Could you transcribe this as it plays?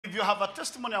If you have a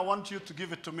testimony, I want you to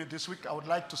give it to me this week. I would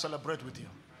like to celebrate with you.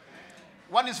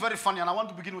 One is very funny, and I want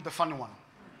to begin with the funny one.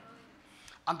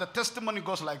 And the testimony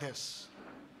goes like this.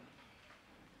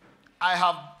 I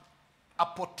have a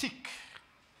boutique,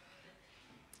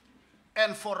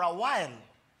 and for a while,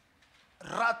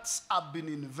 rats have been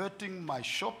invading my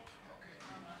shop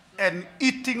and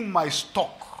eating my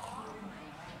stock.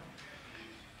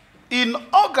 In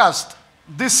August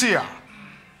this year,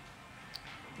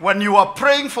 when you were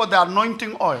praying for the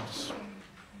anointing oils,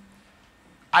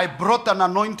 I brought an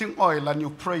anointing oil and you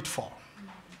prayed for.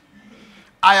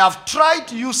 I have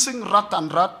tried using rat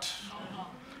and rat,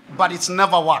 but it's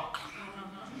never worked.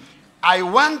 I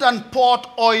went and poured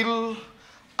oil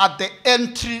at the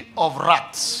entry of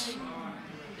rats.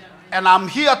 And I'm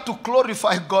here to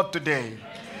glorify God today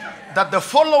that the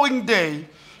following day,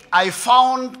 I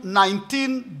found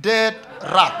 19 dead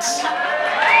rats.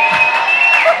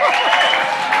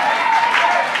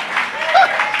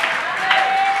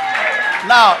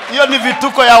 Now, hiyo ni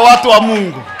vituko ya watu wa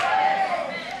Mungu.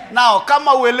 Now,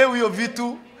 kama uelewi hiyo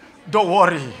vitu, don't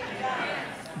worry.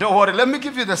 Don't worry. Let me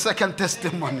give you the second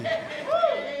testimony.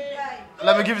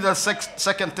 Let me give you the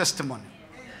second testimony.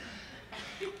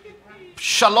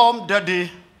 Shalom,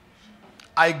 Daddy.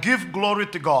 I give glory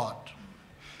to God.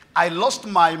 I lost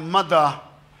my mother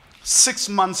 6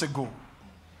 months ago.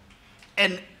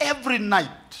 And every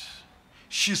night,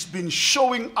 she's been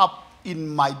showing up in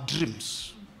my dreams.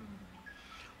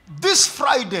 This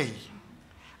Friday,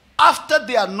 after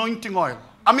the anointing oil,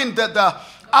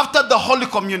 after the Holy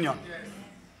Communion,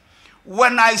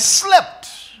 when I slept,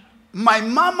 my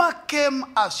mama came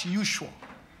as usual.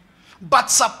 But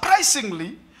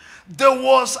surprisingly, there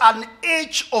was an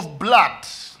edge of blood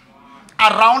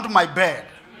around my bed.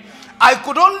 I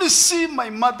could only see my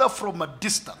mother from a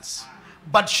distance,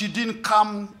 but she didn't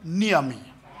come near me.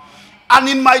 And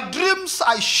in my dreams,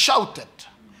 I shouted,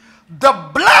 "The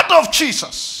blood of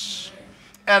Jesus!"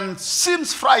 And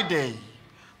since Friday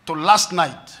to last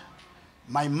night,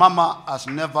 my mama has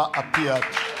never appeared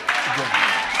again.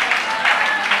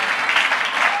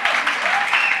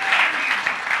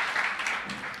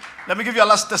 Let me give you a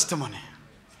last testimony.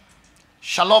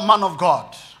 Shalom, man of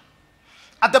God.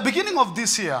 At the beginning of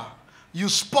this year, you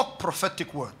spoke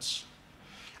prophetic words.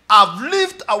 I've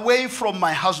lived away from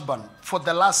my husband for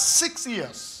the last 6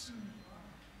 years.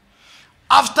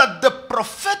 After the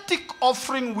prophetic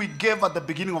offering we gave at the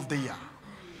beginning of the year,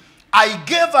 I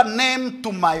gave a name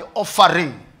to my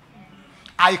offering.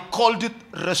 I called it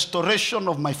restoration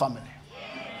of my family.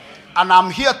 And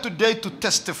I'm here today to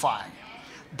testify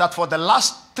that for the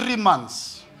last 3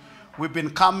 months, we've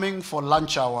been coming for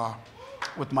lunch hour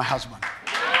with my husband.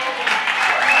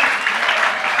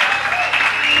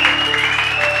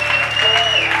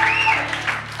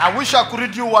 I wish I could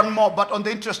read you one more, but on the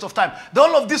interest of time, the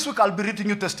whole of this week I'll be reading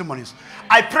you testimonies.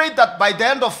 I pray that by the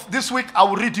end of this week, I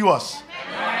will read yours.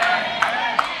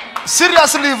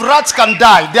 Seriously, if rats can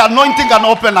die, the anointing can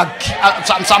open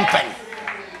something.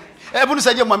 Hebu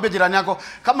nisaidie mwambie jirani yako,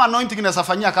 kama anointing inaweza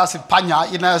fanyia kazi panya,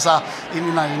 inaweza.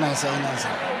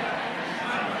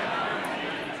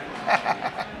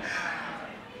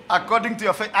 According to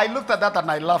your faith, I looked at that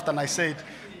and I laughed and I said,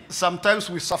 sometimes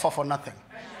we suffer for nothing.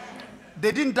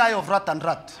 They didn't die of rat and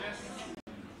rat.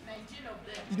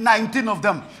 19 of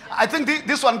them. I think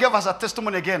this one gave us a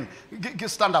testimony again.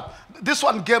 Stand up. This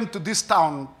one came to this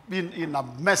town in a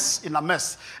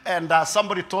mess. And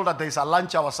somebody told her there's a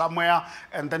lunch hour somewhere.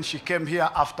 And then she came here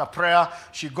after prayer.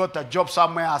 She got a job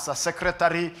somewhere as a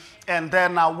secretary. And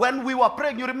then when we were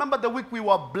praying, you remember the week we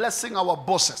were blessing our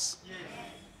bosses? Yes.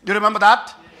 You remember that?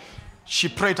 Yes. She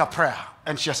prayed a prayer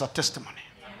and she has a testimony.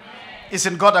 Amen.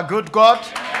 Isn't God a good God?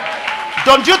 Amen.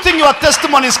 Don't you think your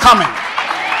testimony is coming?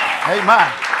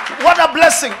 Amen. What a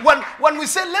blessing. When we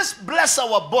say, let's bless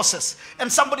our bosses,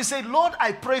 and somebody say, Lord,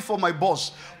 I pray for my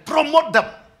boss, promote them.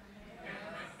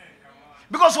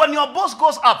 Because when your boss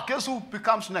goes up, guess who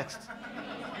becomes next?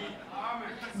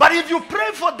 But if you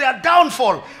pray for their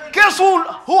downfall, guess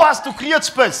who has to create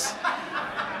space?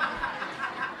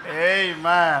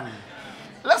 Amen.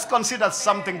 Let's consider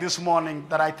something this morning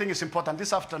that I think is important.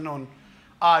 This afternoon,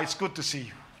 it's good to see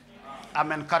you. I'm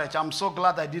encouraged. I'm so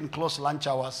glad I didn't close lunch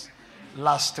hours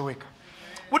last week.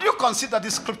 Would you consider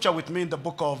this scripture with me in the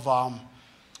book of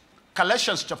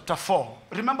Galatians chapter 4?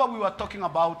 Remember we were talking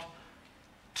about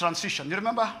transition. You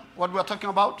remember what we were talking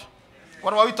about?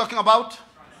 What were we talking about?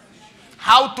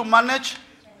 How to manage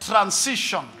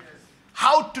transition.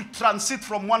 How to transit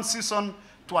from one season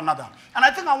to another. And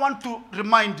I think I want to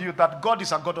remind you that God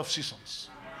is a God of seasons.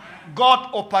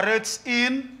 God operates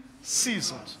in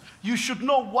seasons. You should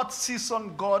know what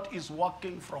season God is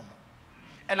working from.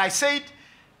 And I said,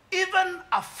 even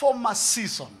a former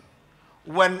season,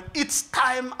 when its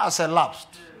time has elapsed,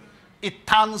 it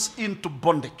turns into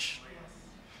bondage.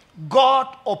 God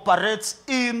operates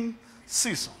in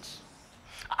seasons.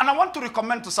 And I want to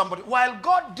recommend to somebody, while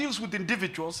God deals with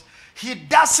individuals, he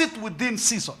does it within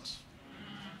seasons.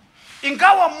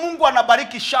 Ingawa Mungu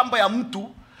anabariki shamba ya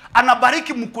mtu,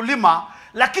 anabariki mkulima,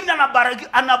 lakini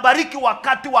anabariki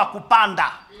wakati wa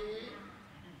kupanda.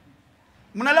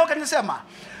 Mnaelewa kanisema?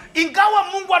 Ingawa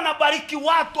Mungu anabariki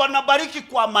watu, anabariki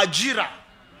kwa majira.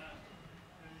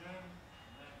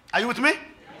 Are you with me?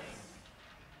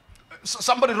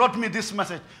 Somebody wrote me this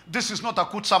message. This is not a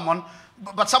good sermon,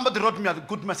 but somebody wrote me a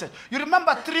good message. You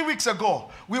remember 3 weeks ago,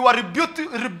 we were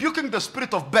rebuking the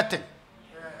spirit of betting.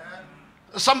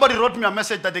 Somebody wrote me a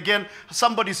message that again,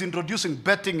 somebody is introducing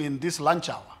betting in this lunch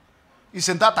hour.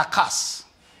 Isn't that a curse?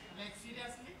 Like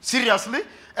seriously? Seriously?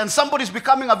 And somebody is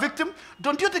becoming a victim?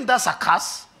 Don't you think that's a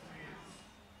curse?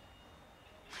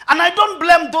 And I don't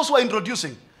blame those who are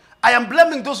introducing. I am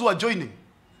blaming those who are joining.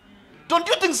 Don't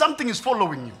you think something is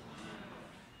following you?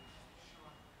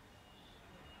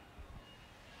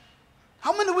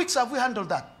 How many weeks have we handled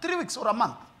that? 3 weeks or a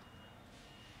month?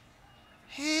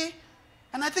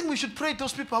 And I think we should pray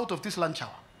those people out of this lunch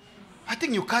hour. I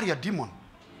think you carry a demon.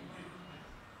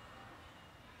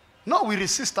 No, we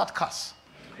resist that curse.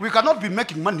 We cannot be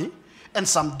making money and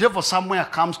some devil somewhere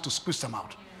comes to squeeze them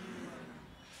out.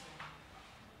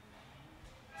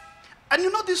 And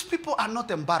you know, these people are not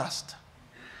embarrassed.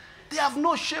 They have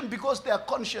no shame because their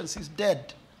conscience is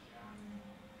dead.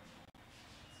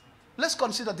 Let's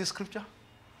consider this scripture.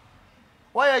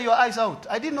 Why are your eyes out?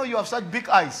 I didn't know you have such big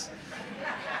eyes.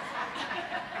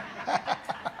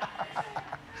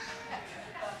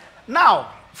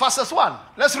 Now, verses 1.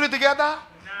 Let's read together.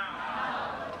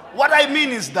 What I mean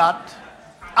is that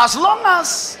as long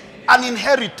as an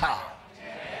inheritor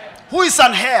who is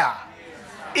an heir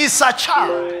is a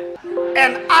child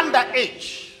and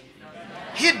underage,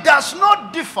 he does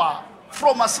not differ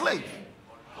from a slave,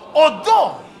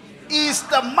 although he is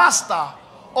the master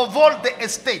of all the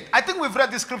estate. I think we've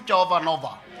read this scripture over and over.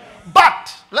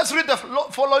 But, let's read the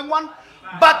following one.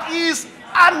 But he is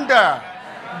under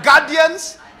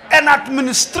guardians and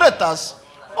administrators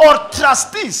or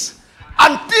trustees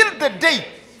until the date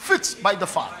fixed by the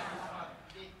father.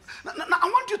 Now, I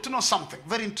want you to know something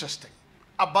very interesting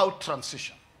about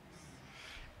transition.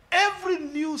 Every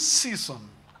new season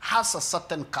has a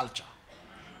certain culture.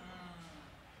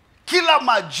 Kila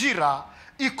majira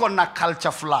iko na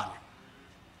culture fulani.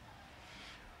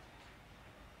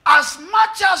 As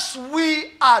much as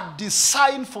we are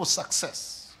designed for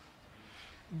success,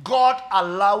 God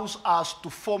allows us to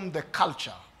form the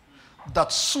culture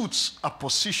that suits a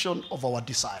position of our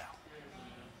desire.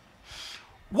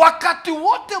 Wakati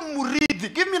wote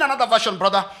muridhi, give me another version,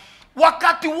 brother.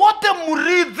 Wakati wote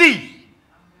muridhi,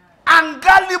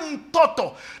 angali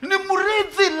mtoto. Ni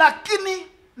muridhi lakini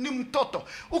ni mtoto.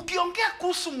 Ukiongea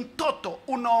kuhusu mtoto,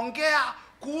 unaongea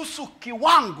kuhusu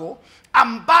kiwango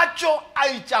ambacho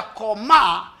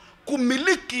haijakomaa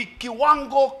kumiliki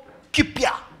kiwango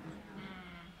kipya.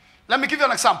 Let me give you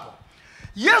an example.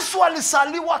 Yesu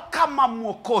alisaliwa kama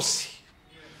mwokozi,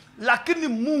 lakini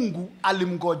Mungu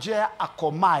alimngojea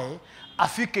akomae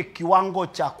afike kiwango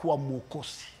cha kuwa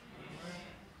mwokozi.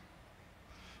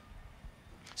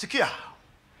 Sikia,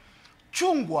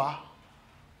 chungwa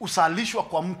usalishwa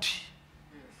kwa mti,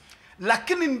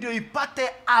 lakini ndio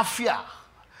ipate afya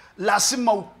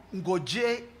lazima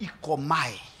ngoje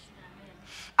ikomae.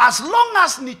 As long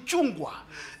as ni chungwa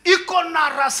iko na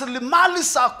rasilimali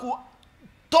za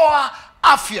kutoa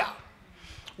afya.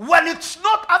 When it's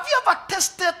not, have you ever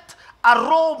tasted a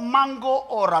raw mango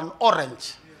or an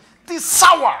orange? It is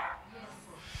sour.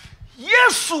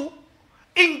 Yesu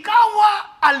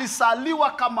ingawa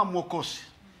alisaliwa kama mwokozi,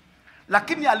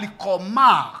 lakini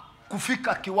alikomaa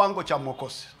kufika kiwango cha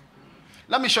mwokozi.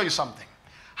 Let me show you something.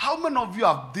 How many of you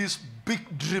have these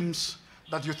big dreams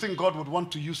that you think God would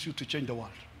want to use you to change the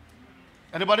world?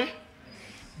 Anybody?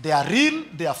 They are real,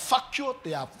 they are factual,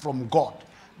 they are from God.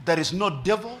 There is no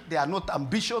devil, they are not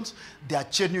ambitions, they are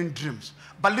genuine dreams.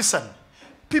 But listen,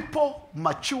 people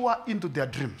mature into their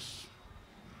dreams.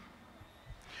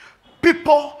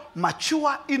 People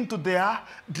mature into their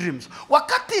dreams.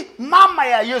 Wakati mama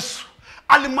ya Yesu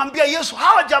alimwambia Yesu,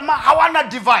 hawa jamaa hawana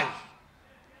divine,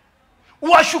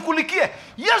 uwashughulikie.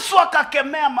 Yesu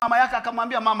akakemea mama yake,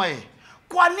 akamwambia mama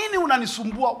kwa nini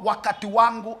unanisumbua wakati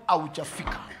wangu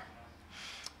haujafika?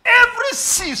 Every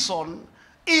season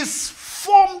is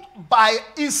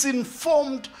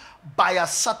informed by a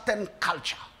certain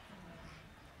culture.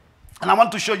 And I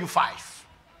want to show you 5.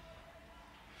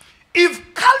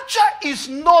 If culture is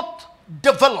not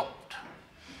developed,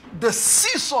 the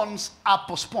seasons are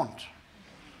postponed.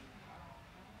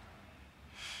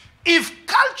 If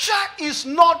culture is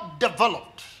not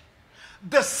developed,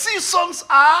 the seasons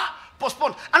are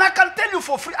postponed. And I can tell you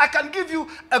for free, I can give you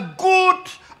a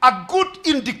good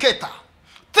indicator.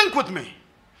 Think with me.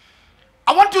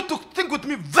 I want you to think with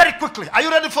me very quickly. Are you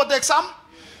ready for the exam?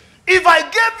 If I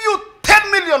gave you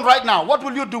 10 million right now, what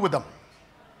will you do with them?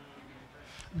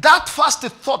 That first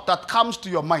thought that comes to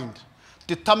your mind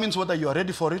determines whether you are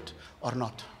ready for it or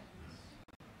not.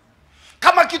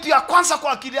 Kama kitu ya kwanza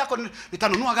kwa akili yako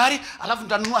nitanunua gari, alafu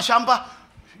nitanunua shamba,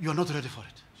 you are not ready for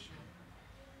it.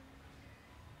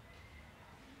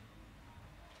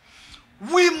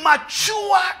 We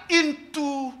mature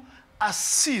into a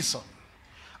season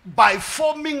by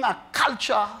forming a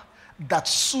culture that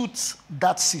suits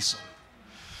that season.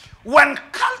 When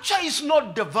culture is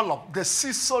not developed, the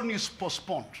season is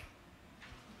postponed.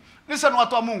 Listen,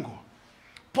 watu wa Mungu.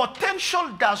 Potential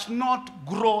does not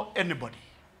grow anybody.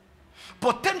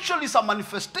 Potential is a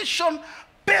manifestation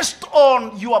based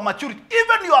on your maturity.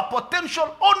 Even your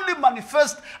potential only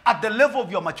manifests at the level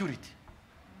of your maturity.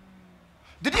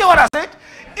 Did you hear what I said?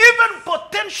 Even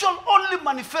potential only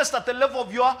manifests at the level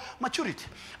of your maturity.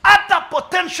 Hata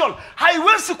potential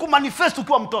haiwezi kumanifest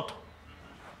ukiwa mtoto.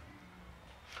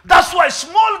 That's why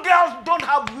small girls don't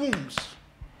have wombs,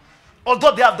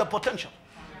 although they have the potential.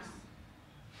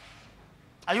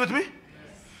 Are you with me? Yes.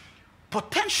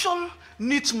 Potential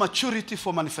needs maturity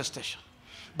for manifestation.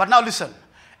 But now listen,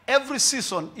 every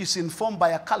season is informed by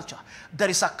a culture. There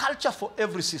is a culture for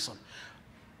every season.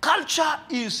 Culture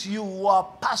is your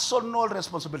personal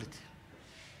responsibility.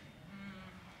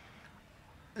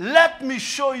 Let me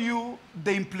show you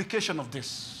the implication of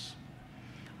this.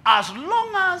 As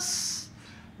long as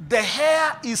the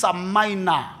hair is a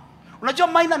minor. Unajua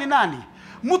minor ni nani?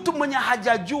 Mtu mwenye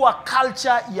hajajua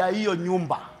culture ya hiyo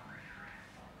nyumba.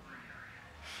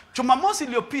 Jumamosi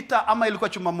iliyopita ama ilikuwa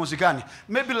Jumamosi gani?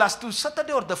 Maybe last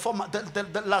Saturday or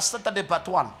the last Saturday part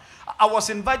 1. I was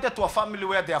invited to a family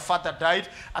where their father died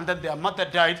and then their mother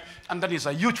died, and then it's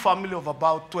a huge family of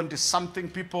about 20-something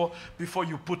people. Before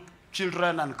you put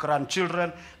children and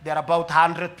grandchildren, there are about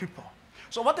 100 people.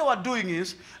 So what they were doing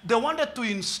is, they wanted to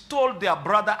install their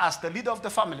brother as the leader of the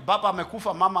family. Baba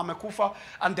amekufa, mama amekufa,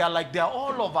 and they are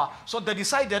all over. So they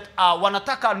decided,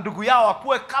 wanataka ndugu yao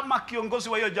akuwe kama kiongozi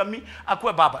wa hiyo jamii,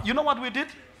 akuwe baba. You know what we did?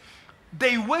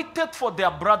 They waited for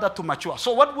their brother to mature.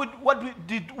 So what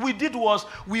we did was,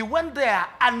 we went there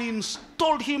and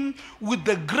installed him with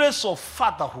the grace of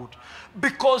fatherhood.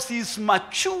 Because he's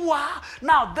mature.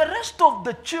 Now, the rest of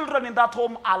the children in that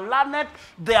home are learned,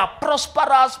 they are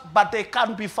prosperous, but they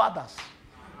can't be fathers.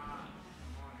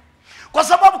 Kwa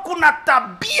sababu kuna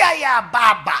tabia ya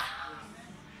baba.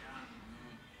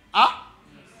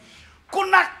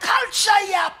 Kuna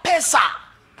culture ya pesa.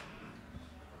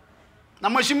 Na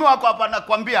mheshimiwa wako hapa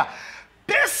anakuambia,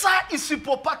 pesa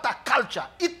isipopata culture,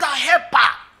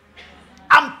 itahepa.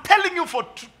 I'm telling you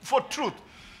for truth.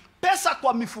 Pesa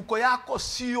kwa mifuko yako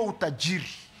sio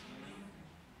utajiri.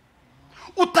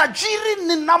 Utajiri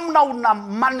ni namna una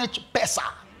manage pesa.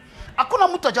 Hakuna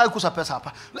mtu hajawahi kusa pesa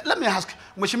hapa. Let me ask,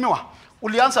 mheshimiwa,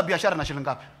 ulianza biashara na shilingi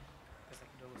ngapi?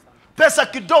 Pesa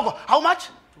kidogo. How much?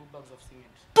 2 bags of cement.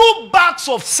 2 bags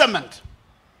of cement.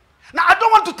 Now, I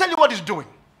don't want to tell you what he's doing.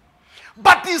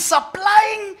 But he's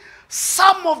supplying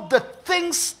some of the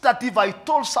things that if I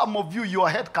told some of you, your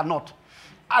head cannot.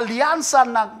 Alianza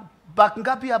na bag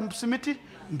ngapi ya simiti?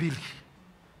 2.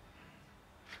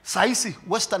 Saisi,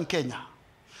 Western Kenya.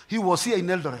 He was here in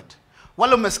Eldoret.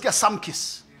 Wale umesikia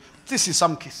Samkis. This is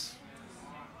Samkis.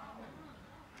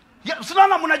 Yeah,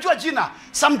 sunana mnajua jina.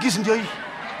 Samkis ndio hii.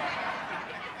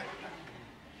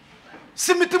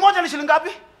 Simiti moja ni shilingi ngapi?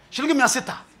 Shilingi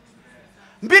 600.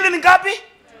 2 ni ngapi?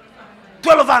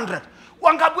 1200.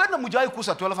 Wangapi wenu mjawahi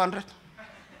kuuza 1200?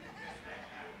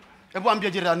 Hebu ambia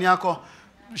jirani yako,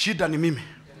 shida ni mimi.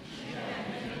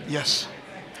 Yes.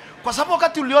 Kwa sababu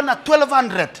wakati uliona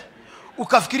 1200,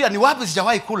 ukafikiria ni wapi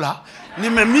sijawahi kula,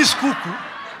 nimemiss kuku.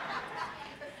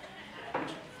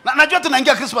 Na najua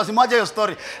tunaingia Christmas moja hiyo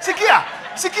story.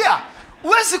 Sikia.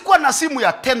 Uwezi kuwa na simu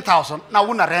ya 10,000 na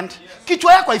una rent.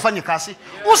 Kichwa yako haifanyi kazi.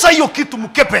 Usa hiyo kitu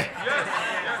mkepe.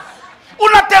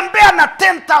 Unatembea na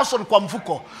 10,000 kwa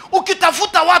mfuko.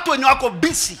 Ukitafuta watu wenye wako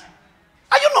busy.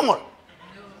 Are you normal?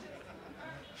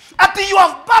 Ati you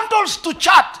have bundles to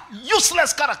chat,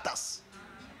 useless characters.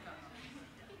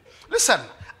 Listen,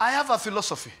 I have a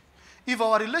philosophy. If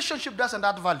our relationship doesn't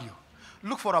add value,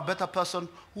 look for a better person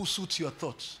who suits your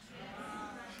thoughts.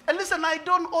 And listen, I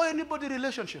don't owe anybody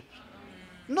relationships.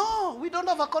 No, we don't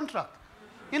have a contract.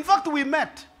 In fact, we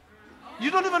met.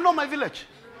 You don't even know my village.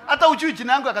 Hata ujui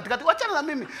jina yangu ya katikati. Wachana na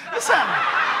mimi. Listen.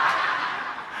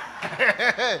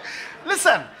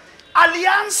 Listen.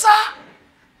 Alianza.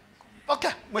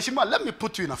 Okay, Mheshimiwa, let me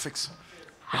put you in a fix.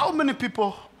 How many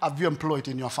people have you employed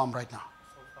in your farm right now?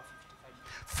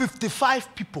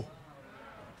 55 people.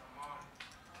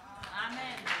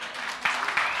 Amen.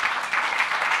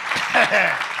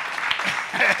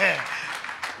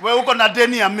 Wewe uko na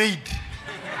deni ya maid.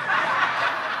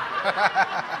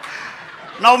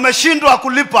 Na umeshindwa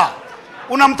kulipa.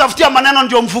 Unamtafutia maneno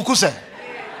ndio mfukuse.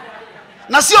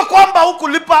 Na sio kwamba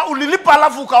hukulipa, ulilipa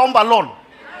alafu ukaomba loan.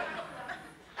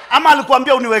 Ama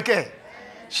alikuambia uniwekee.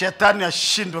 Shetani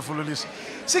ashindwe fululizo.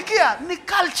 Sikia, ni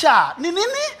culture. Ni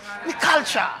nini? Ni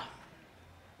culture.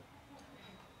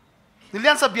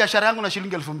 Nilianza biashara yangu na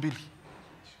shilingi 2,000.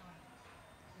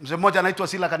 Mzee mmoja anaitwa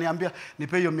Sila akaniambia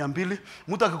nipe hiyo 200.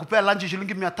 Mtu akikupea lunch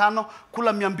shilingi 500,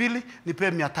 kula 200, nipe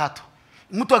 300.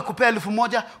 Mtu akikupea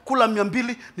 1,000, kula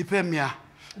 200, nipe 100.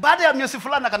 Baada ya miezi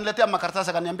fulani akaniletea makaratasi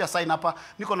akaniambia sign hapa,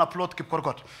 niko na plot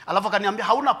Kipkorgot. Alafu akaniambia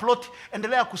hauna plot,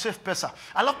 endelea kusave pesa.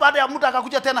 Alafu baada ya muda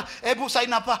akakuja tena, hebu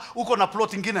sign hapa, uko na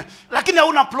plot ingine. Lakini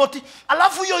hauna plot.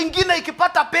 Alafu hiyo ingine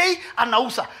ikipata pay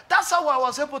anauza. That's how I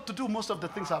was able to do most of the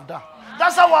things I've done.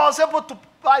 That's how I was able to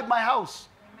buy my house.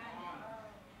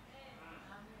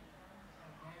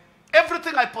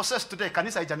 Everything I possess today,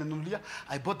 kanisa haijaninunulia,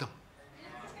 I bought them.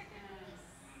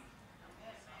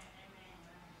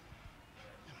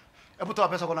 Hebu toa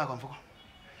pesa kwa mfuko.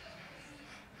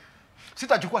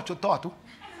 Sitachukua toa tu.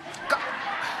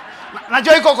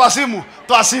 Najua iko kwa simu,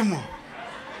 toa simu.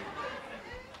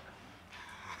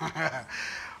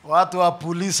 Watu wa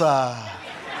pulisa.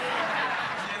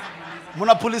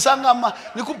 Mnapulisanga ama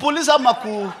ni kupulisa ama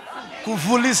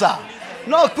kuvulisa?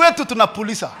 No, kwetu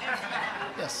tunapulisa.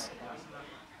 Yes.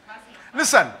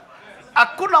 Listen,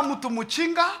 hakuna mtu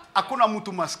mchinga, hakuna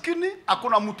mtu maskini,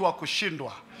 hakuna mtu wa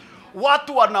kushindwa.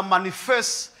 Watu wana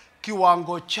manifest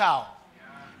kiwango chao.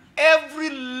 Every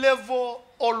level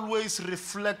always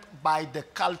reflect by the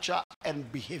culture and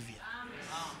behavior.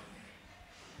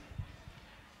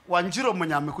 Wanjiro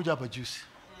mwenye amekuja hapa juzi.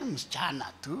 Msichana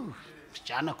tu.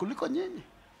 Msichana kuliko nyinyi.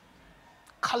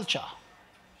 Culture.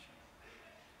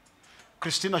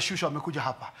 Christina Shusho amekuja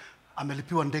hapa.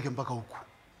 Amelipiwa ndege mpaka huku.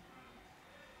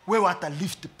 Wewe hata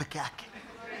lift peke yake.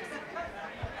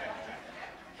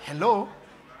 Hello?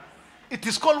 It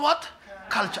is called what?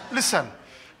 Culture. Listen,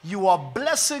 your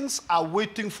blessings are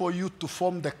waiting for you to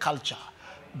form the culture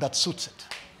that suits it.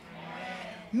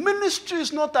 Ministry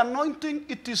is not anointing,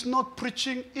 it is not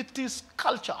preaching, it is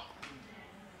culture.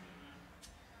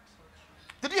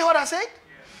 Did you hear what I said?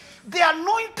 The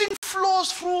anointing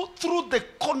flows through the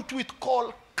conduit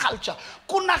called culture.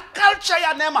 Kuna culture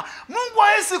ya neema. Mungu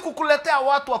hawezi kukuletea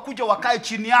watu wakuja wakae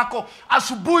chini yako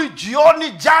asubuhi,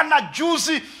 jioni, jana,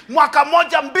 juzi, mwaka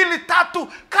moja, 2, 3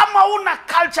 kama una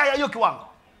culture ya hiyo kiwango.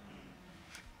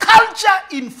 Culture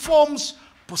informs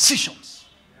positions.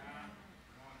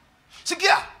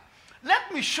 Sikia,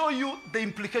 let me show you the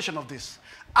implication of this.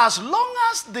 As long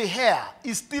as the hair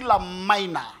is still a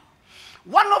minor,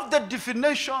 one of the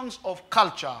definitions of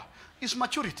culture is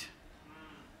maturity.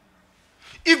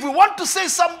 If we want to say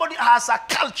somebody has a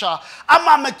culture,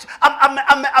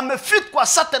 I'm a fit kwa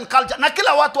certain culture, na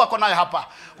kila watu wako nayo hapa.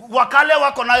 Wakale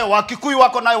wako nayo, Wakikuyu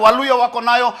wako nayo, Waluya wako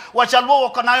nayo, Wachaluo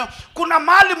wako nayo. Kuna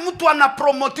mahali mtu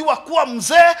anapromotiwa kuwa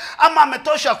mzee, ama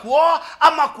ametosha kuoa,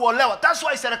 ama kuolewa. That's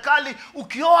why serikali,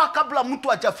 ukioa kabla mtu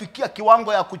hajafikia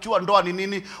kiwango ya kujua ndoa ni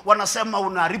nini, wanasema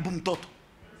unaharibu mtoto.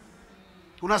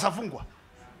 Unasafungwa.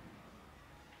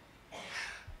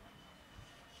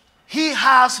 He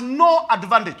has no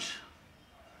advantage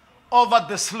over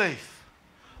the slave.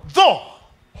 Though,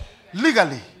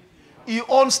 legally, he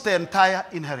owns the entire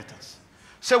inheritance.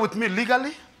 Say with me,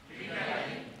 legally,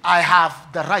 I have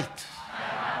the right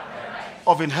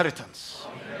of inheritance.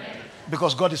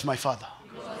 Because God is my father.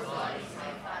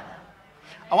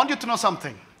 I want you to know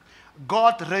something.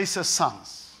 God raises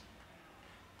sons.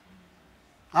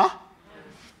 Huh?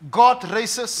 God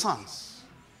raises sons.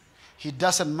 He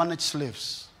doesn't manage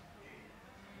slaves.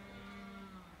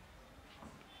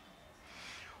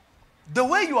 The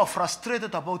way you are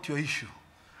frustrated about your issue,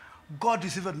 God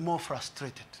is even more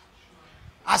frustrated.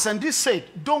 As Andy said,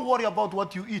 don't worry about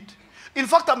what you eat. In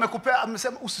fact,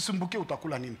 amesema usisumbukie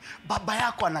utakula nini. Baba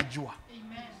yako anajua.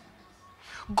 Amen.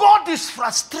 God is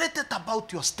frustrated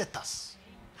about your status.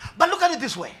 But look at it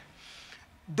this way.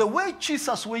 The way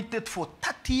Jesus waited for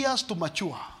 30 years to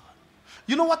mature.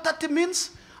 You know what 30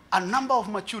 means? A number of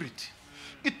maturity.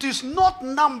 It is not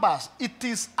numbers. It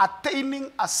is attaining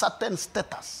a certain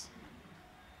status.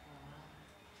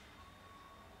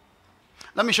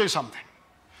 Let me show you something.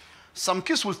 Some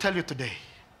kids will tell you today,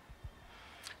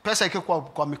 pesa iko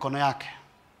kwa mikono yake,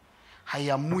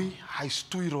 hayamui,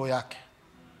 haistui roho yake.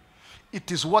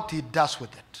 It is what he does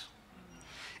with it.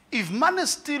 If money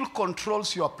still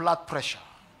controls your blood pressure,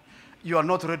 you are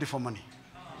not ready for money.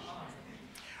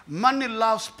 Money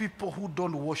loves people who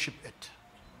don't worship it.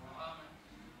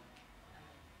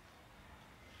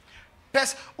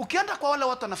 Pesa, ukienda kwa wale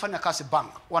watu wanafanya kazi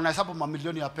bank, wanahesabu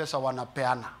mamilioni ya pesa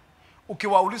wanapeana.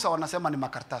 Ukiwauliza wanasema ni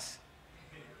makaratasi.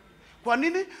 Kwa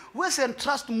nini? Wewe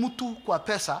entrust mtu kwa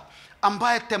pesa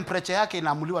ambaye temperature yake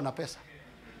inaamuliwa na pesa.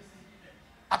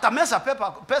 Atameza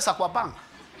pesa kwa bank.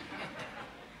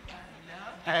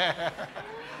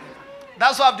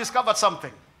 That's why I've discovered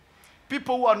something.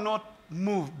 People who are not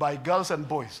moved by girls and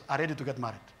boys are ready to get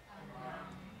married.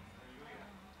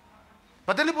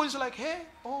 But anybody is like, hey,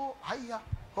 oh, haya,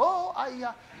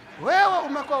 wewe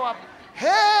umekuwa wapi?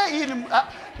 Hey,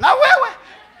 na wewe,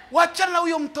 wachana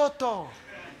huyo mtoto.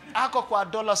 Ako kwa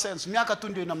dollar cents, miaka tu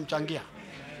ndio inamchangia.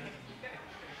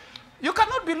 You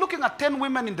cannot be looking at 10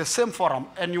 women in the same forum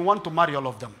and you want to marry all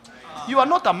of them. You are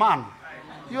not a man.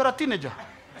 You are a teenager.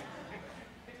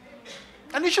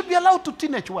 And you should be allowed to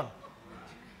teenage well.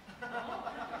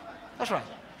 That's right.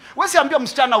 Wesi ambia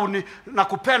msichana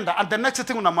nakupenda and the next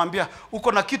thing unamwambia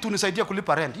uko na kitu unisaidie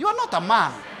kulipa rent. You are not a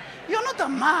man. You are not a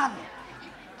man.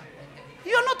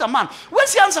 You are not a man.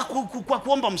 Wesi anza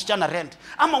kuomba msichana rent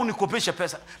ama unikopeshe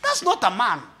pesa. That's not a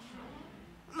man.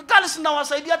 Girls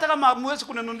nawasaidia hata kama mwezi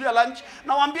kuninunulia lunch,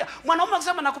 nawaambia mwanaume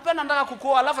akisema nakupenda nataka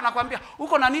kukuoa, alafu nakwambia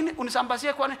uko na nini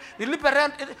unisambazie kwani nilipe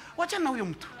rent. Wachana huyo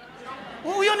mtu.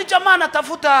 Huyo ni jamaa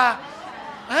anatafuta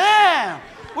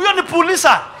huyo ni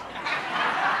pulisa.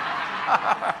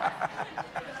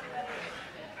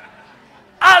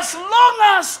 As long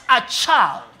as a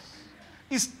child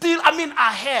is still,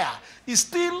 a hair is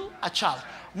still a child.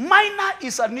 Minor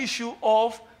is an issue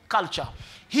of culture.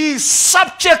 He is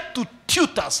subject to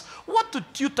tutors. What do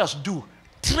tutors do?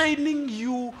 Training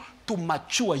you to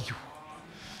mature you.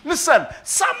 Listen,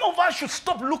 some of us should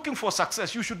stop looking for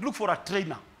success. You should look for a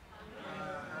trainer.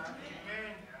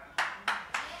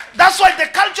 That's why the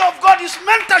culture of God is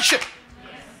mentorship.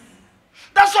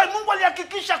 That's why Mungu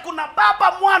alihakikisha kuna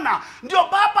baba mwana, ndio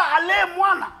baba alee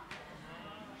mwana.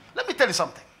 Let me tell you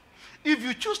something. If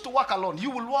you choose to walk alone,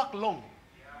 you will walk long.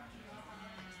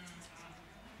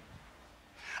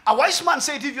 A wise man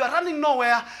said, if you are running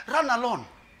nowhere, run alone.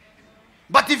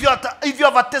 But if you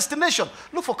have a destination,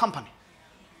 look for company.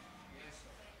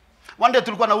 One day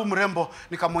tulikuwa na huyu mrembo,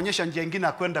 nikamwonyesha njia nyingine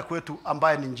ya kwenda kwetu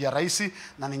ambaye ni njia rahisi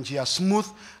na ni njia smooth,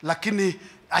 lakini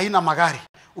haina magari.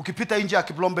 Ukipita nje ya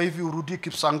Kiplombe hivi urudi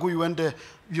Kipsangui uende,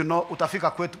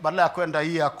 utafika kwetu, badala ya kwenda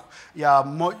hii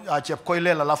ya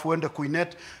Chepkoilel alafu uende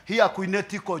Kuinet. Hii ya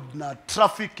Kuinet iko na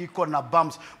traffic, iko na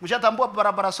bumps. Mshatambua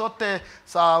barabara zote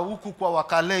za huku kwa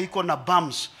Wakale iko na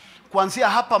bumps. Kuanzia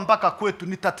hapa mpaka kwetu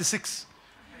ni 36.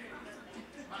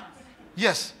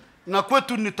 Yes, na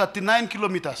kwetu ni 39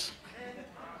 kilometers.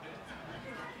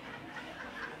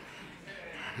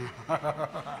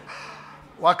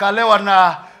 Wakale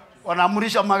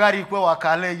wanaamrisha magari kwa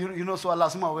Wakale, so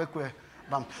lazima wawekwe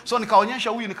bump. So nikaonyesha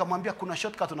huyu, nikamwambia kuna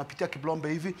shortcut unapitia Kiplombe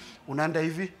hivi, unaenda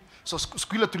hivi. So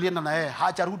siku ile tulienda na yeye,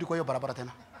 hajarudi kwa hiyo barabara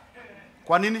tena.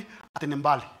 Kwa nini? Ati ni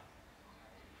mbali.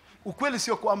 Ukweli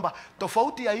sio kwamba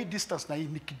tofauti ya hii distance na hii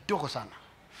ni kidogo sana.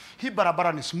 Hii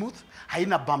barabara ni smooth,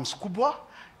 haina bumps kubwa,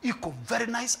 iko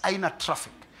very nice, haina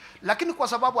traffic. Lakini kwa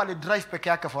sababu alidrive peke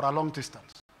yake for a long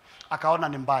distance, akaona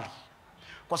ni mbali.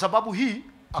 Kwa sababu hii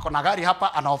ako na gari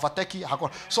hapa, ana overtake,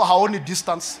 so haoni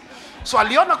distance. So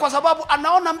aliona kwa sababu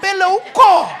anaona mbele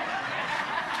huko.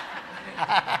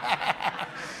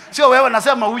 Sio wewe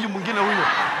nasema huyu mwingine huyo.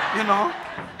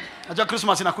 Najua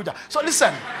Christmas inakuja. So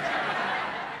listen.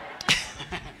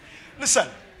 Listen.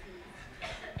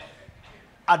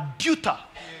 A tutor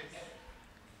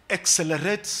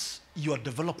accelerates your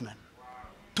development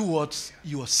towards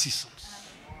your seasons.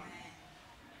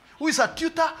 Who is a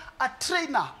tutor? A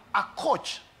trainer, a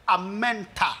coach, a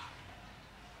mentor.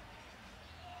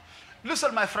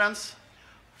 Listen, my friends,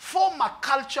 form a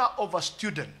culture of a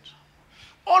student.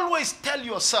 Always tell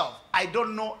yourself, I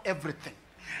don't know everything.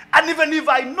 And even if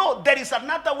I know, there is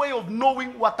another way of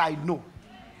knowing what I know.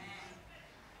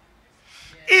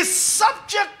 Is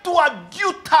subject to a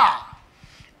tutor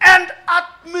and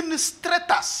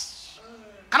administrators.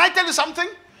 Can I tell you something?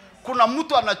 Kuna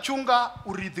mtu anachunga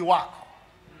urithi wako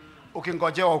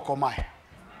ukingojewa ukomae.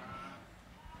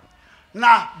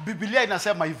 Na Biblia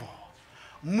inasema hivyo.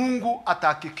 Mungu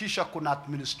atahakikisha kuna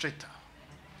administrator.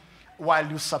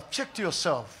 While you subject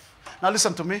yourself. Now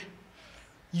listen to me.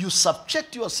 You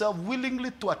subject yourself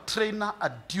willingly to a trainer, a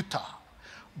tutor.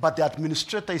 But the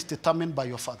administrator is determined by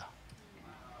your father.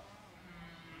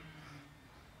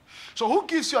 So who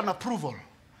gives you an approval?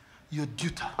 Your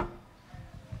tutor.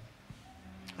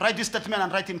 Write this statement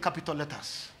and write in capital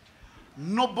letters.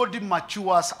 Nobody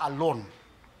matures alone.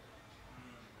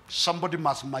 Somebody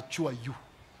must mature you.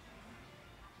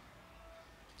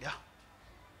 Yeah.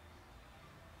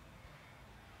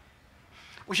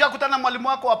 Ushakutana mwalimu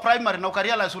wako wa primary na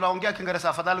ukarealize unaongea Kiingereza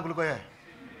afadhali kuliko yeye.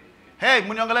 Hey,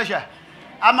 mniongelesha.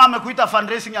 Ama amekuita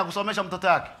fundraising ya kusomesha mtoto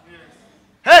yake.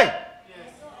 Hey.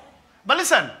 But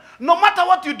listen, no matter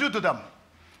what you do to them,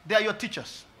 they are your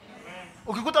teachers.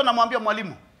 Ukikuta unamwambia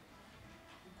mwalimu,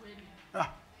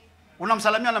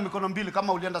 unamsalamia na mikono mbili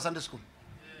kama ulienda Sunday school.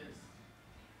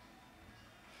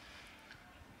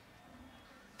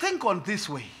 Think on this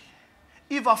way.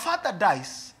 If a father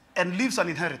dies and leaves an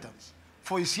inheritance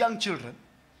for his young children,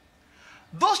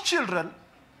 those children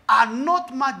are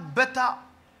not much better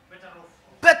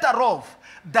off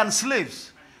than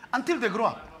slaves until they grow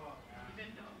up.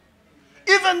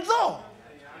 Even though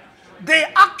they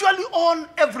actually own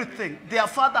everything their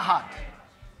father had.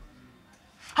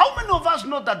 How many of us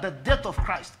know that the death of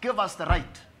Christ gave us the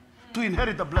right to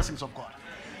inherit the blessings of God?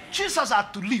 Jesus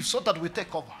had to leave so that we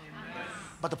take over.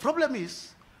 But the problem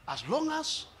is, as long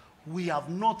as we have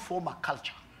not formed a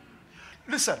culture.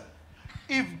 Listen,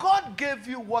 if God gave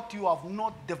you what you have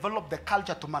not developed the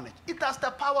culture to manage, it has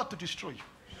the power to destroy you.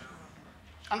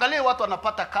 Angalia watu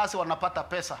wanapata kazi, wanapata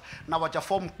pesa, na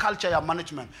wajaform culture ya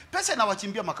management. Pesa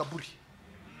inawachimbia makaburi.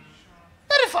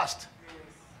 Very fast.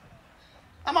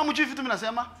 Ama mjui vitu mimi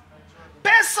nasema?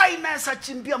 Pesa inaweza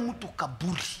chimbia mtu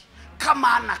kaburi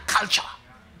kama ana culture.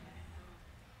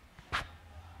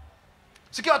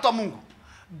 Sikia watu wa Mungu.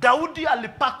 Daudi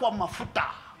alipakwa mafuta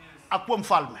akuwe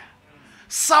mfalme.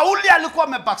 Sauli alikuwa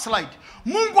amebackslide.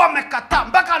 Mungu amekataa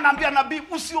mpaka anaambia nabii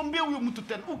usiombee huyo mtu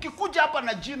tena. Ukikuja hapa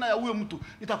na jina ya huyo mtu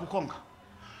nitakukonga.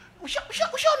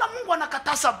 Ushaona Mungu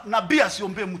anakataza nabii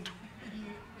asiombee mtu.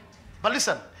 But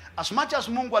listen, as much as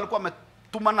Mungu alikuwa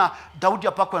ametuma na Daudi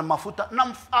apakwe mafuta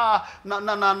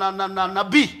na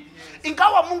nabii.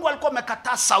 Ingawa Mungu alikuwa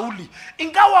amekataa Sauli,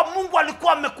 ingawa Mungu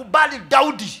alikuwa amekubali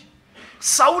Daudi,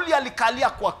 Sauli alikalia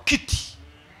kwa kiti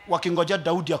wakingojea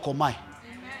Daudi akomae.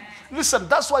 Listen,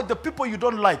 that's why the people you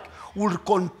don't like will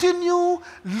continue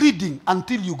leading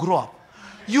until you grow up.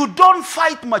 You don't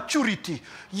fight maturity,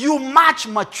 you match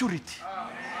maturity.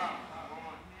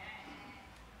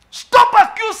 Stop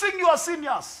accusing your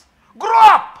seniors.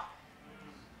 Grow up.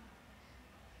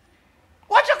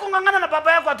 Wacha kungangana na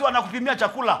baba yako ati anakupimia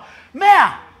chakula.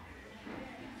 Mea,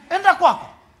 enda kwako.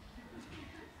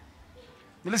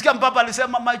 Nilisikia mpapa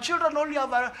alisema, my children only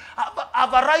have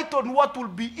a right on what will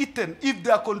be eaten if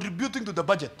they are contributing to the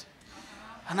budget.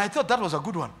 And I thought that was a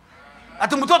good one.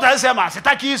 Ati mtoto alisema,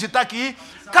 sitaki.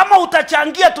 Kama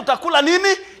utachangia tutakula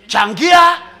nini?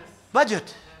 Changia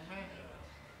budget.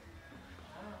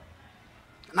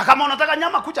 Na kama unataka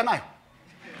nyama kuja nayo.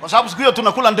 Kwa sababu siku hiyo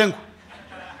tunakula ndengu.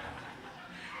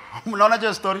 Mnaona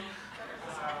je story?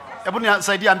 Hebu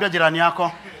nisaidie ambia jirani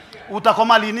yako.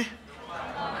 Utakoma lini?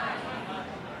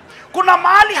 Kuna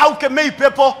mahali haukemei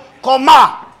pepo,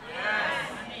 koma.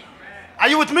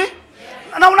 Are you with me?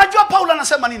 Na unajua Paulo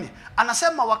anasema nini?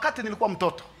 Anasema wakati nilikuwa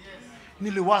mtoto,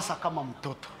 niliwaza kama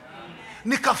mtoto.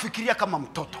 Nikafikiria kama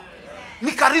mtoto.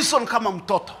 Nikareason kama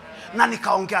mtoto. Na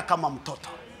nikaongea kama mtoto.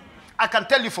 I can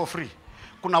tell you for free.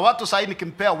 Kuna watu sasa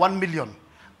nikimpea 1 million,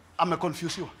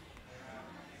 ameconfuse you.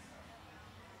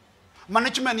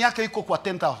 Management yake iko kwa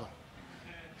 10,000.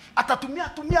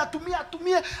 Atatumia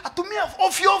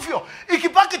ovyo.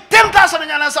 Ikibaki 10,000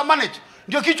 yenye anaweza manage,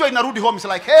 ndio kichwa inarudi home. It's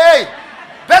like, hey,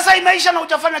 pesa imeisha na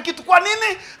hujafanya kitu. Kwa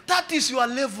nini? That is your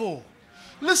level.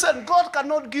 Listen, God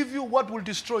cannot give you what will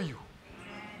destroy you.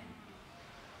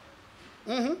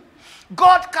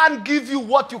 God can't give you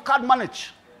what you can't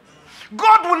manage.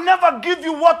 God will never give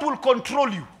you what will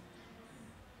control you.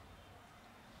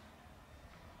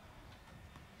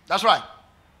 That's right.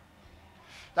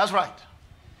 That's right.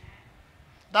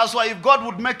 That's why if God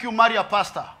would make you marry a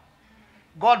pastor,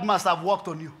 God must have worked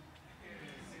on you.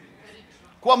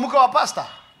 Kwa mke wa pastor,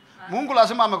 Mungu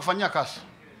lazima amekufanyia kazi.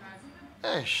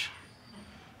 Eish.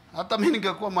 Hata mimi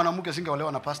ningekuwa mwanamke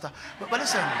singeolewa na pastor. But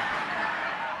listen,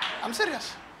 I'm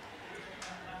serious.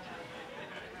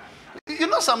 You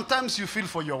know, sometimes you feel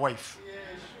for your wife.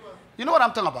 You know what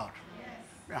I'm talking about?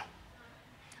 Yeah.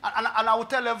 And I will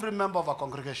tell every member of our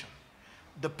congregation,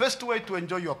 the best way to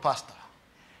enjoy your pastor,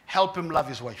 help him love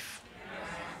his wife.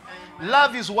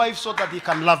 Love his wife so that he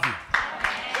can love you.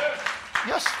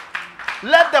 Yes.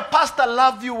 Let the pastor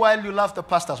love you while you love the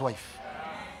pastor's wife.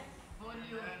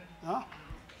 Huh?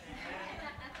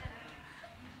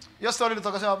 Your story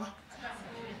nitoka hapa?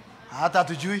 Hata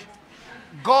tujui.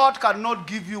 God cannot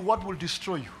give you what will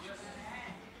destroy you.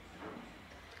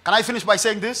 Can I finish by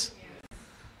saying this?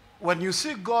 When you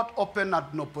see God open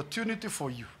an opportunity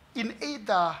for you, in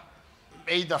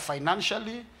either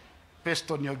financially,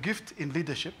 based on your gift in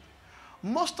leadership,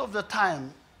 most of the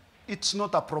time, it's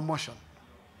not a promotion.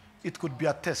 It could be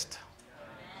a test.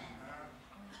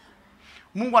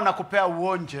 Mungu anakupea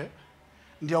uonje,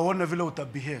 ndio aone vile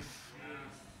utabehave.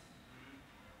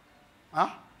 Huh?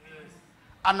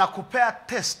 Anakupea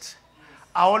test,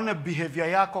 aone behavior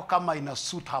yako kama ina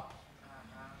suit hapo.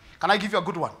 Can I give you a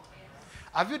good one?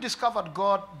 Have you discovered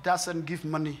God doesn't give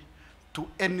money to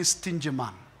any stingy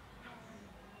man?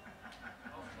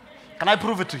 Can I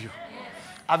prove it to you?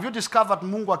 Have you discovered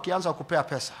Mungu akianza kupea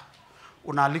pesa,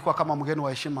 unaalikwa kama mgeni wa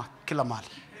heshima kila mahali?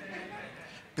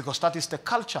 Because that is the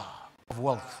culture of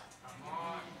wealth.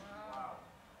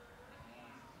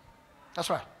 That's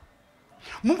right.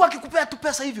 Mungu akikupea tu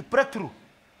pesa hivi, breakthrough,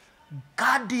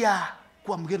 gadia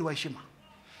kuwa mgeni wa heshima.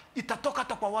 Itatoka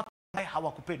hata kwa watu ambao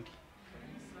hawakupendi.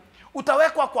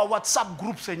 Utawekwa kwa WhatsApp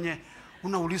groups yenye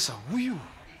unauliza, huyu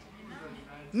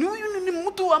ni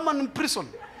mtu ama ni prison?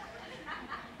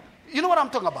 You know what I'm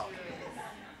talking about?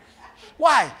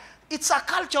 Why? It's a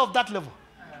culture of that level.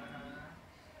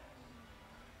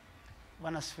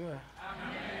 Wanasifiwe.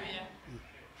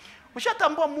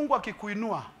 Ushatambua Mungu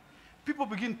akikuinua, people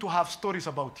begin to have stories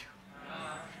about you.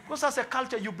 Because as a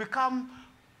culture, you become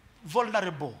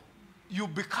vulnerable. You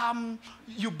become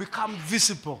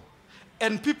visible.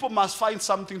 And people must find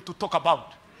something to talk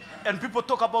about. And people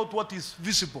talk about what is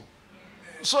visible.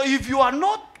 So if you are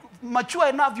not mature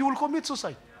enough, you will commit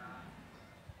suicide.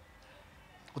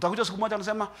 Utakuja siku moja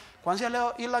unasema, kuanzia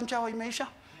leo ila njaa imeisha.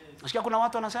 Nasikia kuna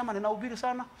watu wanasema ninahubiri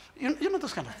sana. You know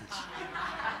those kind of things.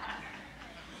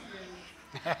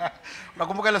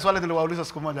 Nakumbuka ile swali niliwauliza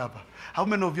siku moja hapa. How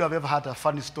many of you have ever had a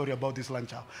funny story about this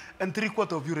lunch hour? And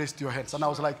 3/4 of you raised your hands. And I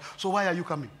was like, so why are you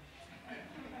coming?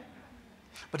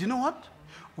 But you know what?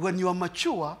 When you are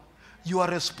mature, your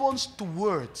response to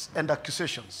words and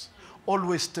accusations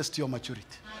always test your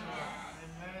maturity.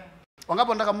 Wangapi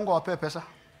wanataka Mungu awape pesa?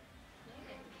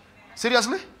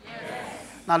 Seriously? Yes.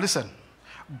 Now listen.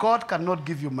 God cannot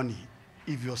give you money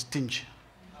if you're stingy.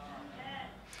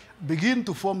 Begin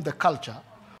to form the culture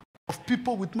of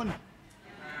people with money.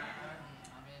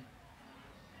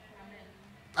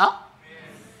 Huh?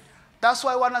 That's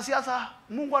why wanasiasa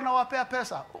Mungu anawapea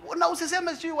pesa. Na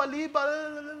usiseme sijui waliiba.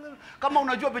 Kama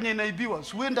unajua penye inaibiwa,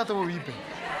 usiende hata uibe.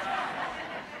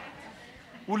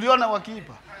 Uliona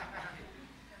wakiiba.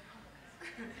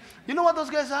 You know what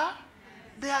those guys are?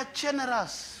 They are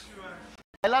generous.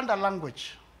 I learned a language.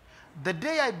 The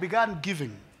day I began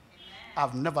giving,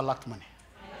 I've never lacked money.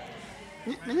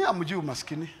 Ninyi amjui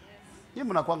maskini. Ninyi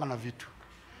mnakuanga na vitu.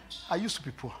 I used to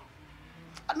be poor.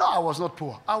 No, I was not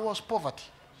poor. I was poverty.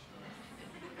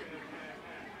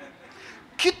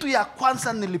 Kitu ya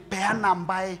kwanza nilipeana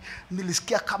ambaye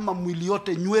nilisikia kama mwili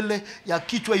yote, nywele ya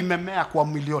kichwa imemea kwa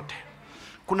mwili yote.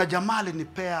 Kuna jamaa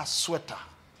alinipea sweater.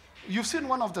 You've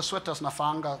seen one of the sweaters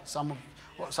nafaanga some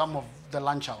of the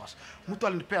lunch hours. Mtu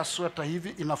alinipea sweater hivi,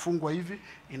 inafungwa hivi,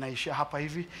 inaishia hapa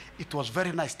hivi. It was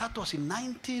very nice. That was in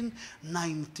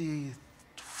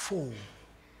 1994.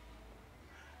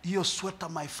 Hiyo sweater,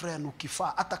 my friend,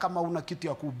 ukifaa hata kama una kitu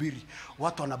ya kuhubiri,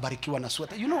 watu wanabarikiwa na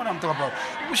sweater. You know what I'm talking about?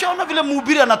 Ushaona vile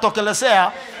mhubiri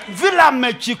anatokelezea, vile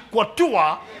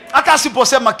amechikwatua, hata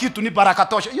asiposema kitu ni baraka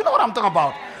tosha. You know what I'm talking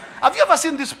about? Have you ever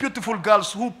seen these beautiful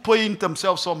girls who paint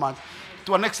themselves so much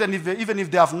to an extent even if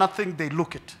they have nothing, they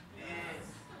look it?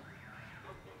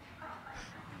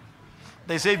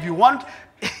 They say if you want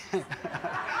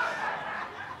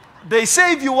they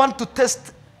say if you want to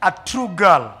test a true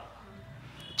girl,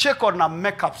 check on her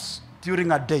makeups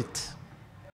during a date.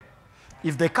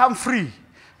 If they come free,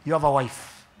 you have a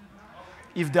wife.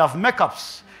 If they have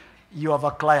makeups, you have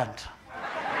a client.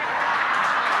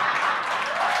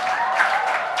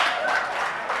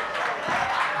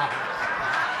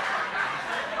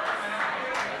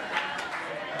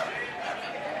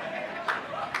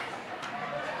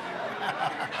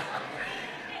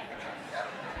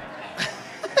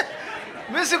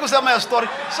 Kusema your story.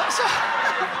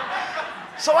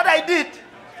 So what I did,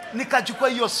 nikachukua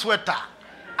hiyo sweater.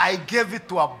 I gave it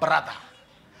to a brother.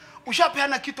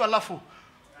 Ushapeana kitu alafu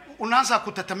unaanza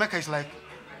kutetemeka, is like,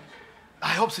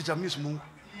 I hope sijamiss Mungu.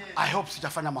 I hope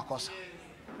sijafanya makosa.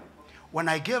 When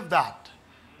I gave that,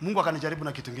 Mungu akanijaribu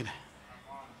na kitu kingine.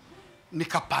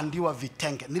 Nikapandiwa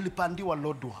vitenge. Nilipandiwa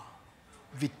lodwa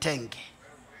vitenge.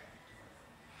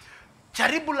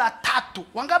 Jaribu la tatu.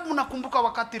 Wangapi mnakumbuka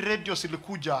wakati radio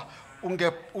silikuja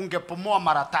ungepomoa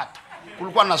mara 3?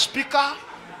 Kulikuwa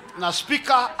na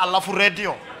speaker alafu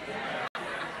radio.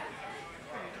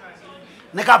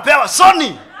 Nikapewa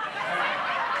Sony.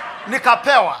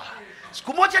 Nikapewa.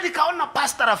 Siku moja nikaona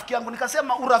pastor rafiki yangu,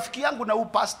 nikasema urafiki yangu na huyu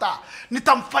pastor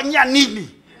nitamfanyia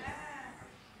nini?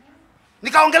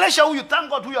 Nikaongelesha huyu, thank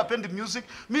God huyu hapendi music.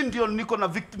 Mimi ndio niko na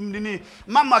victim nini.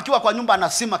 Mama akiwa kwa nyumba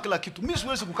anasima kila kitu. Mimi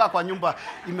siwezi kukaa kwa nyumba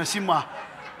imesima.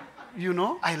 You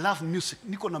know, I love music.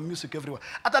 Niko na music everywhere.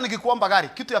 Hata nikikuomba gari,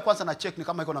 kitu ya kwanza na check ni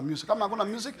kama iko na music. Kama hakuna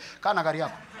music, kaa na gari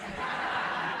yako.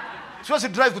 Siwezi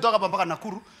drive kutoka hapa mpaka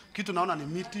Nakuru, kitu naona ni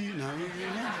miti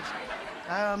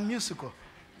na musical.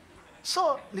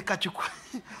 So nikachukua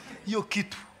hiyo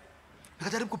kitu.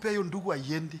 Nikajaribu kupea hiyo ndugu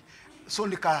aiendi. So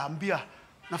nikaambia,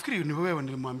 nafikiri ni wewe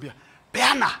nilimwambia,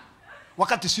 peana.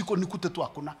 Wakati siko nikute tu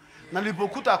hakuna. Na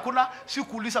nilipokuta hakuna,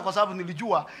 sikuuliza kwa sababu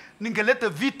nilijua ningelete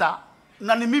vita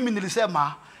na ni mimi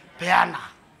nilisema peana.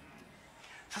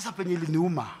 Sasa penye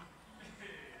iliniuma.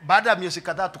 Baada ya miezi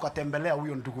kadhaa tukatembelea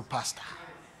huyo ndugu pastor.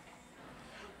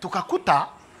 Tukakuta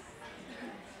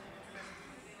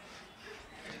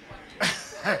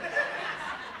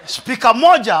speaker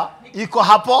moja iko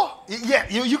hapo.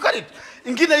 Yeah, you got it.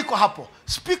 Ingine iko hapo.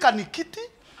 Speaker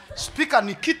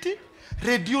ni kiti,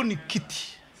 radio ni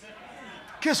kiti.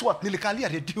 Guess what? Nilikalia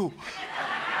radio.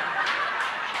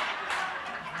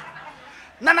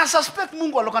 Na suspect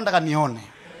Mungu alokandaka nione.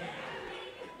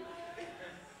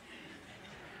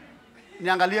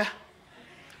 Niangalie.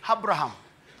 Abraham,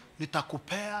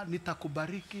 nitakupea,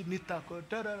 nitakubariki,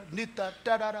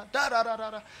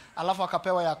 alafu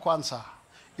akapewa ya kwanza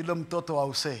ile mtoto wa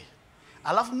Usei.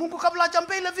 Alafu Mungu kabla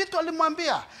hajampa ile vitu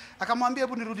alimwambia, akamwambia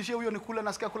hebu nirudishie huyo nikule,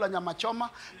 nasikia kula nyama choma,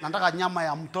 nataka nyama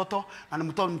ya mtoto, na ni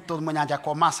mtoto mwenye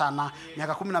hajakoma sana,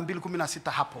 miaka 12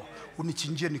 16 hapo,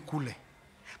 unichinjie nikule.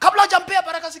 Kabla hajampea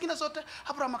baraka zingine zote,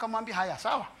 Abraham akamwambia haya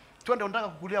sawa. Twende, unataka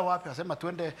kukulia wapi? Asema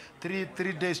twende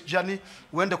 3 days journey,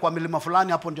 uende kwa milima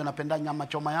fulani, hapo ndio napenda nyama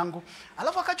choma yangu.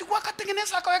 Alafu akachukua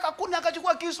akatengeneza, akaweka kuni,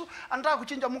 akachukua kisu, anataka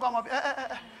kuchinja. Mungu akamwambia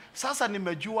sasa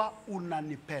nimejua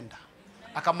unanipenda.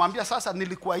 Akamwambia sasa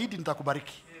nilikuahidi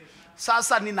nitakubariki.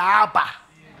 Sasa ninaapa.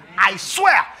 I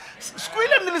swear. Siku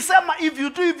ile nilisema if you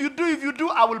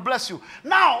do I will bless you.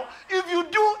 Now if you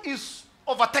do is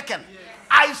overtaken.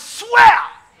 I swear.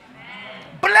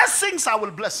 Blessings I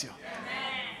will bless you.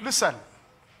 Listen,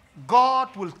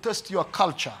 God will test your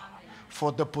culture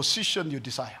for the position you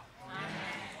desire.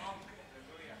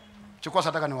 Chukua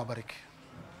sadaka niwabariki.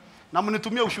 Na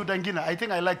mnitumie ushuhuda mwingine. I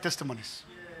think I like testimonies.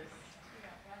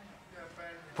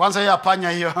 Kwanza ya panya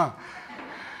hiyo.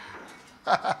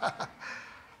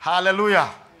 Hallelujah.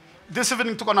 This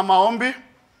evening tuko na maombi.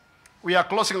 We are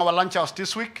closing our lunch house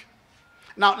this week.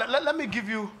 Now let me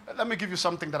give you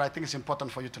something that I think is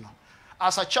important for you to know.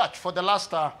 As a church, for the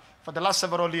last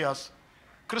several years,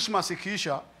 Christmas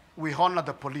ikiisha, we honor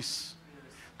the police.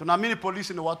 Tunaamini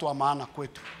polisi ni watu wa maana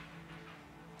kwetu.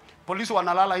 Polisi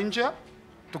wanalala nje,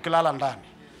 tukilala ndani.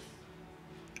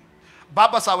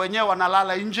 Baba saa wenyewe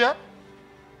wanalala nje,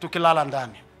 tukilala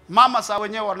ndani. Mama saa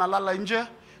wenyewe wanalala nje,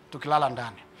 tukilala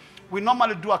ndani. We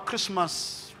normally do a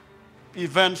Christmas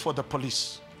event for the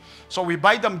police. So we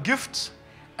buy them gifts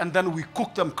and then we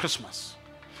cook them Christmas.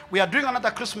 We are doing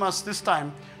another Christmas this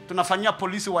time. Tunafanyia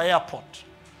polisi wa airport.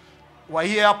 Wa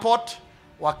hii airport,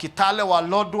 wa Kitale, wa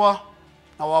Lodwar,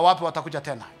 na wa wapi watakuja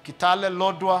tena. Kitale,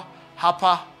 Lodwar,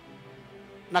 hapa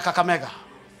na Kakamega.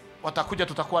 Watakuja,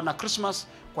 tutakuwa na Christmas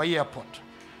kwa hii airport.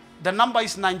 The number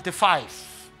is 95.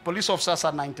 Police officers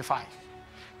are 95.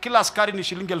 Kila askari ni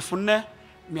shilingi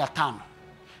 4,500.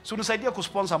 So nisaidia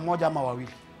kusponsor mmoja ama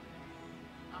wawili.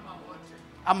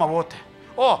 Ama wote.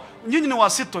 Oh, nyinyi ni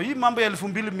wasito. Hii mambo ya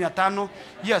 2,500.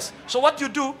 Yes. So what you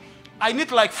do, I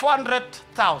need like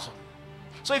 400,000.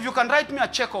 So if you can write me a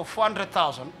check of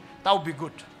 400,000, that would be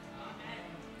good.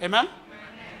 Amen?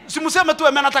 Simuseme tu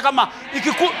amen hata kama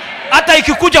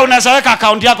ikikuja unaweza weka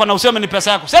account yako na useme ni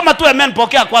pesa yako. Sema tu amen,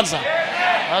 pokea kwanza.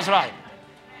 That's right.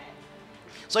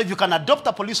 So if you can adopt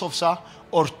a police officer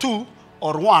or 2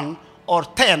 or 1 or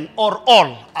 10 or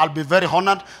all, I'll be very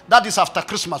honored. That is after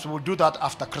Christmas. We will do that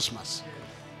after Christmas.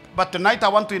 But tonight I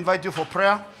want to invite you for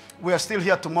prayer. We are still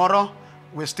here tomorrow.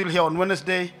 We're still here on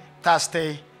Wednesday,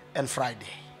 Thursday, and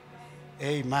Friday.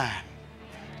 Amen.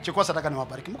 Chukua sadaka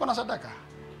niwabariki. Mko na sadaka?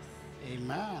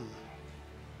 Amen.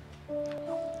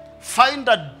 Find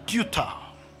a tutor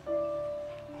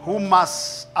who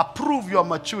must approve your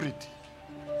maturity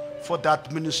for the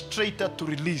administrator to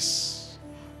release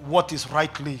what is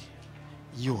rightly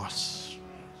yours.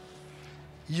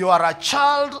 You are a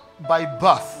child by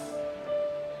birth.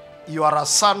 You are a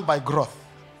son by growth.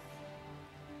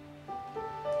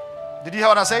 Did you hear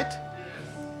what I said?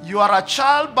 You are a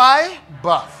child by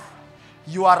birth.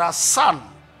 You are a son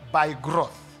by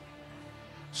growth.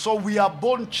 So we are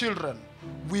born children.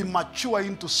 We mature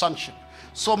into sonship.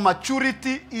 So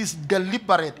maturity is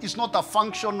deliberate. It's not a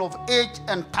function of age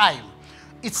and time.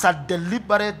 It's a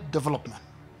deliberate development.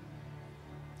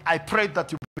 I pray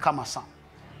that you become a son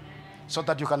so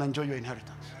that you can enjoy your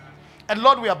inheritance. And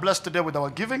Lord, we are blessed today with our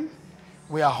giving.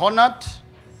 We are honored.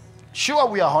 Sure,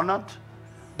 we are honored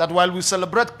that while we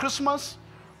celebrate Christmas,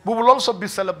 we will also be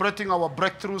celebrating our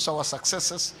breakthroughs, our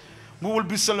successes. We will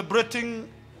be celebrating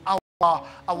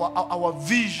our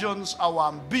visions, our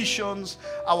ambitions,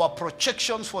 our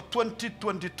projections for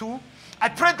 2022. I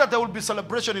pray that there will be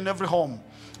celebration in every home.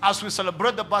 As we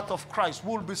celebrate the birth of Christ,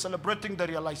 we will be celebrating the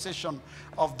realization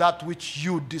of that which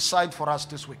you decide for us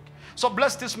this week. So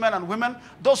bless these men and women.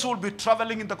 Those who will be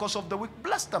traveling in the course of the week,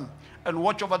 bless them and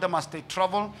watch over them as they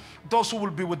travel. Those who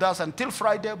will be with us until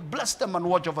Friday, bless them and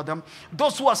watch over them.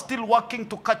 Those who are still working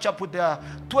to catch up with their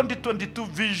 2022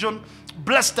 vision,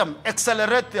 bless them,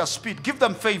 accelerate their speed, give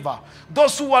them favor.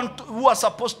 Those who are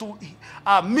supposed to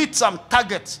meet some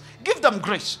targets, give them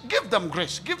grace, give them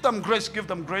grace, give them grace, give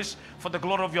them grace for the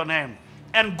glory of your name.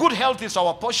 And good health is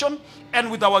our portion.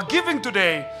 And with our giving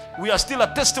today, we are still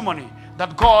a testimony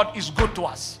that God is good to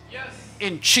us. Yes.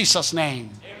 In Jesus' name.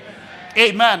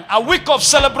 Amen. Amen. A week of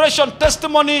celebration,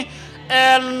 testimony,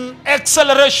 and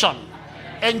acceleration.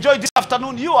 Enjoy this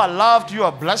afternoon. You are loved. You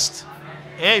are blessed.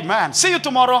 Amen. See you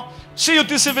tomorrow. See you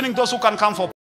this evening, those who can come for